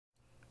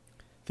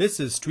This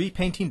is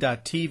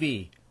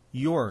streetpainting.tv,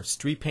 your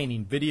street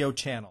painting video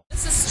channel.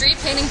 This is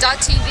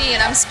streetpainting.tv, and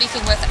I'm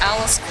speaking with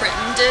Alice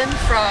Crittenden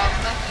from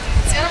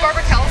Santa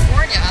Barbara,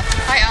 California.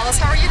 Hi Alice,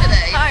 how are you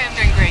today? Hi, I'm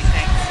doing great,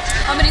 thanks.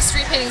 How many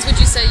street paintings would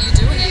you say you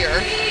do a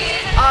year?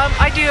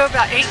 I do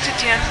about 8 to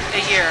 10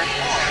 a year,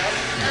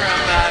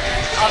 from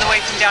all the way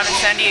from down in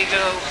San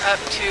Diego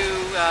up to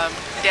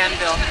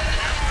Danville.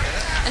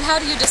 And how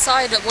do you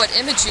decide what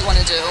image you want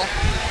to do?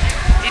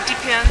 It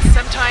depends.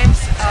 Sometimes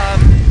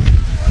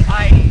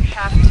I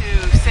have to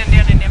send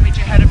in an image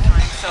ahead of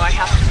time, so I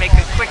have to make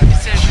a quick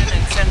decision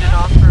and send it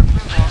off for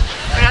approval.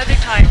 But other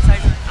times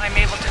I'm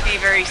able to be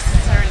very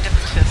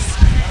serendipitous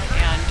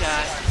and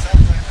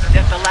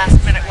at the last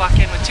minute walk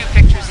in with 2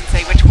 pictures and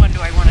say, which one do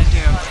I want to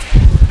do?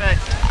 But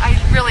I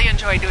really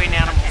enjoy doing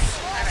animals,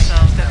 so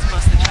that's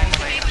most of the time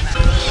what I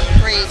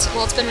do. Great.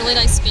 Well, it's been really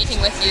nice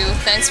speaking with you.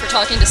 Thanks for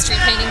talking to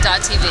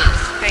streetpainting.tv.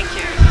 Thank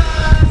you.